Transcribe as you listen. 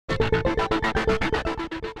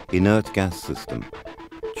Inert gas system.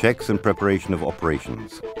 Checks and preparation of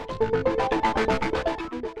operations.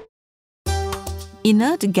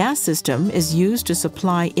 Inert gas system is used to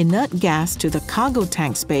supply inert gas to the cargo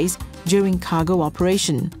tank space during cargo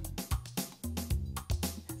operation.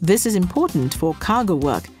 This is important for cargo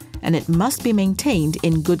work and it must be maintained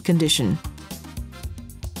in good condition.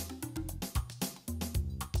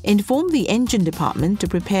 Inform the engine department to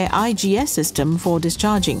prepare IGS system for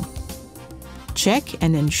discharging. Check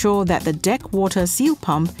and ensure that the deck water seal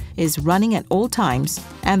pump is running at all times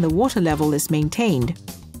and the water level is maintained.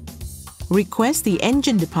 Request the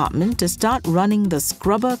engine department to start running the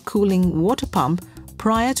scrubber cooling water pump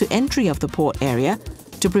prior to entry of the port area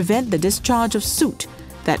to prevent the discharge of soot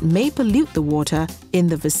that may pollute the water in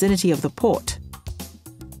the vicinity of the port.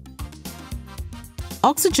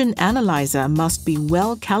 Oxygen analyzer must be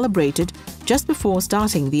well calibrated just before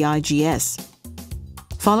starting the IGS.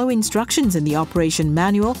 Follow instructions in the operation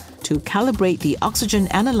manual to calibrate the oxygen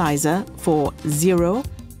analyzer for zero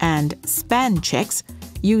and span checks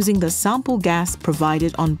using the sample gas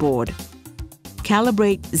provided on board.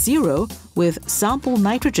 Calibrate zero with sample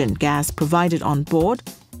nitrogen gas provided on board,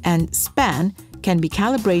 and span can be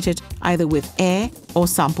calibrated either with air or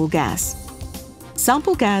sample gas.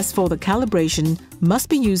 Sample gas for the calibration must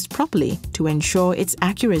be used properly to ensure its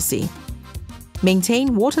accuracy.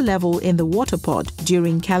 Maintain water level in the water pod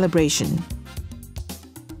during calibration.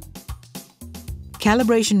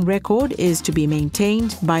 Calibration record is to be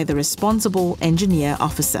maintained by the responsible engineer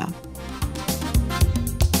officer.